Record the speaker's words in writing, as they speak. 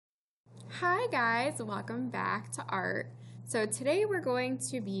Hi guys, welcome back to art. So today we're going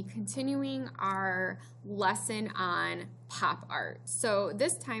to be continuing our lesson on pop art. So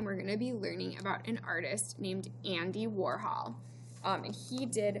this time we're going to be learning about an artist named Andy Warhol. And he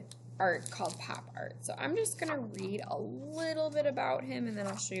did art called pop art. So I'm just going to read a little bit about him and then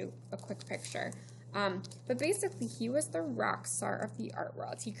I'll show you a quick picture. But basically he was the rock star of the art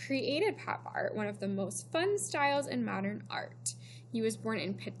world. He created pop art, one of the most fun styles in modern art. He was born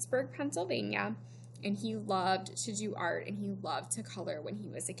in Pittsburgh, Pennsylvania, and he loved to do art and he loved to color when he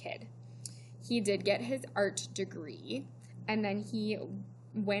was a kid. He did get his art degree, and then he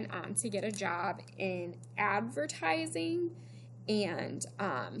went on to get a job in advertising, and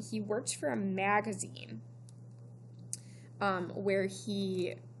he worked for a magazine where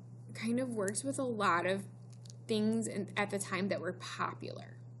he kind of worked with a lot of things at the time that were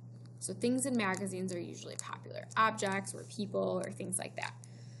popular. So things in magazines are usually popular, objects or people or things like that.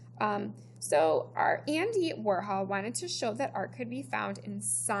 So our Andy Warhol wanted to show that art could be found in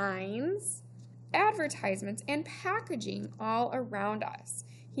signs, advertisements, and packaging all around us.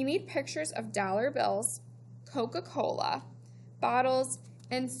 He made pictures of dollar bills, Coca-Cola, bottles,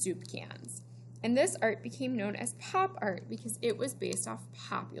 and soup cans. And this art became known as pop art because it was based off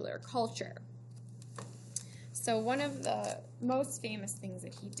popular culture. So one of the most famous things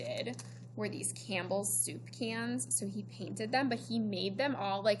that he did were these Campbell's soup cans. So he painted them, but he made them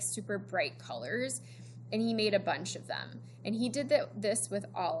all like super bright colors, and he made a bunch of them. And he did this with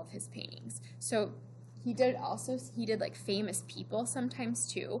all of his paintings. So he did like famous people sometimes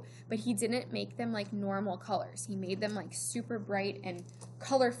too, but he didn't make them like normal colors. He made them like super bright and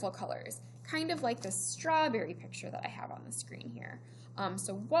colorful colors, kind of like the strawberry picture that I have on the screen here.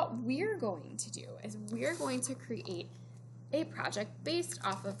 So what we're going to do is we're going to create a project based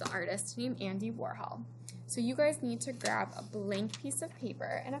off of the artist named Andy Warhol. So you guys need to grab a blank piece of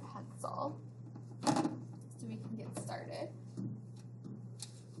paper and a pencil so we can get started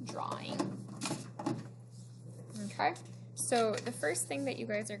drawing. Okay, so the first thing that you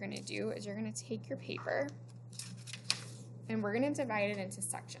guys are going to do is you're going to take your paper and we're going to divide it into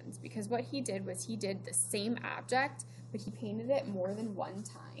sections, because what he did was he did the same object, but he painted it more than one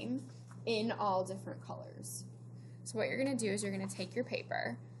time in all different colors. So what you're going to do is you're going to take your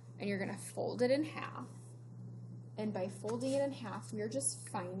paper and you're going to fold it in half. And by folding it in half, we're just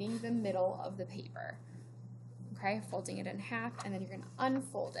finding the middle of the paper. Okay, folding it in half, and then you're going to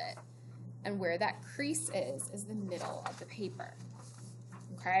unfold it. And where that crease is the middle of the paper.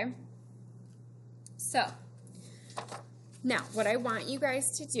 Okay? So now, what I want you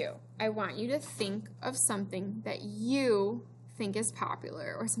guys to do, I want you to think of something that you think is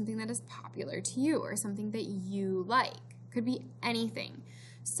popular, or something that is popular to you, or something that you like. Could be anything.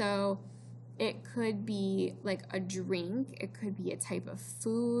 So it could be like a drink, it could be a type of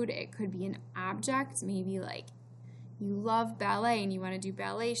food, it could be an object, maybe like you love ballet and you want to do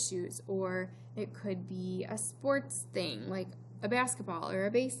ballet shoes, or it could be a sports thing like a basketball or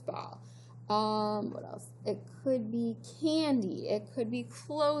a baseball. What else? It could be candy, it could be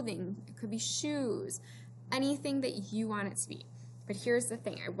clothing, it could be shoes, anything that you want it to be. But here's the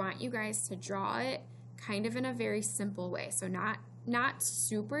thing, I want you guys to draw it kind of in a very simple way. So not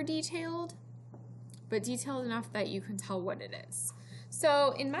super detailed, but detailed enough that you can tell what it is.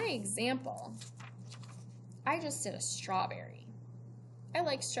 So in my example, I just did a strawberry. I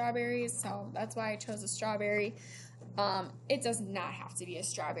like strawberries, so that's why I chose a strawberry. It does not have to be a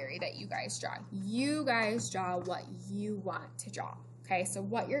strawberry that you guys draw. You guys draw what you want to draw, okay? So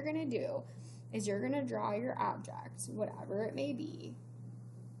what you're going to do is you're going to draw your object, whatever it may be,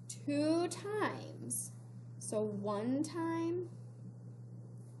 2 times. So 1 time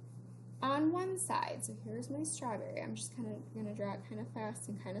on one side. So here's my strawberry. I'm just kind of going to draw it kind of fast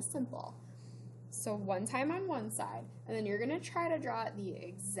and kind of simple. So 1 time on one side, and then you're going to try to draw it the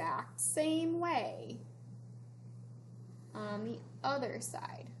exact same way on the other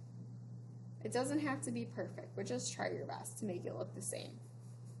side. It doesn't have to be perfect, but just try your best to make it look the same.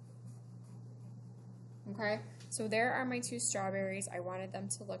 Okay, so there are my 2 strawberries. I wanted them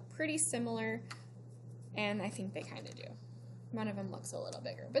to look pretty similar, and I think they kind of do. One of them looks a little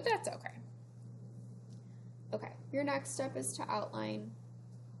bigger, but that's okay. Okay, your next step is to outline,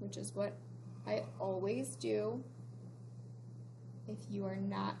 which is what I always do. If you are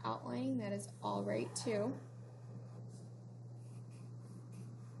not outlining, that is all right too.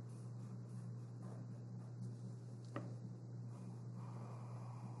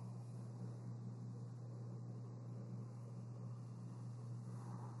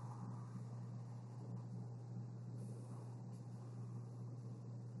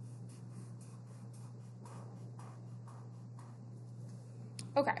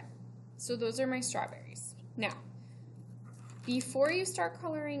 Okay, So those are my strawberries. Now, before you start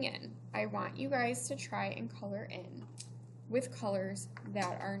coloring in, I want you guys to try and color in with colors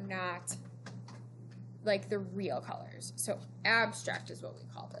that are not like the real colors. So abstract is what we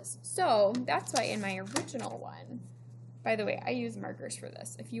call this. So that's why in my original one, by the way, I use markers for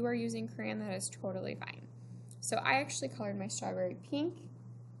this. If you are using crayon, that is totally fine. So I actually colored my strawberry pink,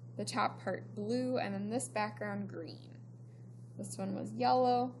 the top part blue, and then this background green. This one was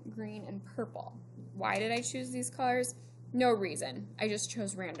yellow, green, and purple. Why did I choose these colors? No reason. I just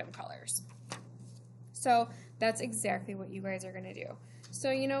chose random colors. So that's exactly what you guys are going to do. So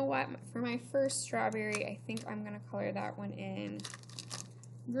you know what? For my first strawberry, I think I'm going to color that one in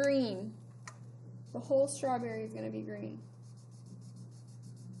green. The whole strawberry is going to be green.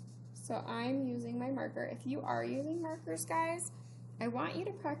 So I'm using my marker. If you are using markers, guys, I want you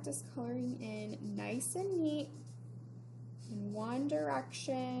to practice coloring in nice and neat in one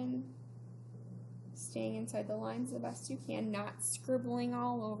direction, staying inside the lines the best you can, not scribbling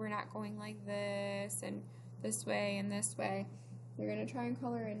all over, not going like this and this way and this way. You're going to try and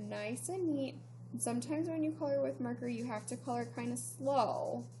color in nice and neat. And sometimes when you color with marker, you have to color kind of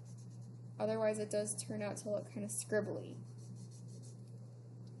slow. Otherwise, it does turn out to look kind of scribbly.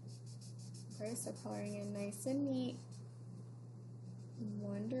 Okay, so coloring in nice and neat in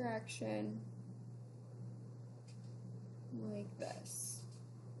one direction, like this.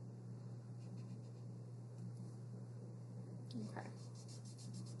 Okay.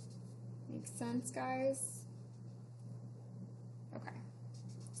 Makes sense, guys? Okay.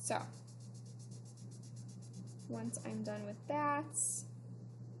 So, once I'm done with that,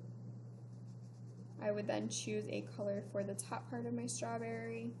 I would then choose a color for the top part of my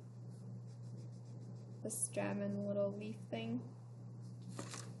strawberry, the stem and the little leaf thing.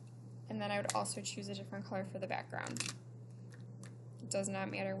 And then I would also choose a different color for the background. It does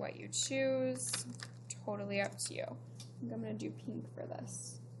not matter what you choose, totally up to you. I think I'm going to do pink for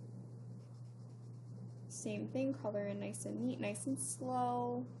this. Same thing, color in nice and neat, nice and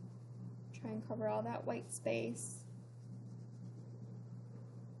slow. Try and cover all that white space.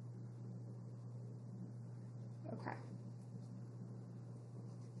 Okay.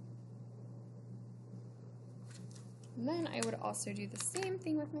 And then I would also do the same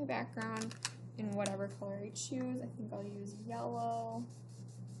thing with my background in whatever color I choose. I think I'll use yellow.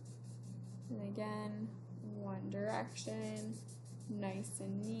 And again, one direction, nice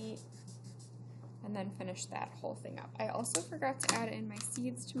and neat. And then finish that whole thing up. I also forgot to add in my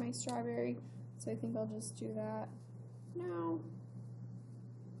seeds to my strawberry, so I think I'll just do that now.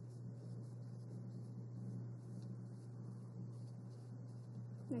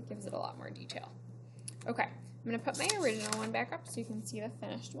 That gives it a lot more detail. Okay, I'm going to put my original one back up so you can see the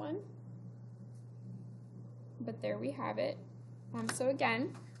finished one. But there we have it. So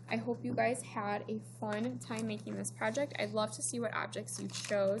again, I hope you guys had a fun time making this project. I'd love to see what objects you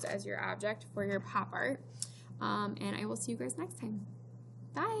chose as your object for your pop art. And I will see you guys next time.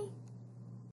 Bye!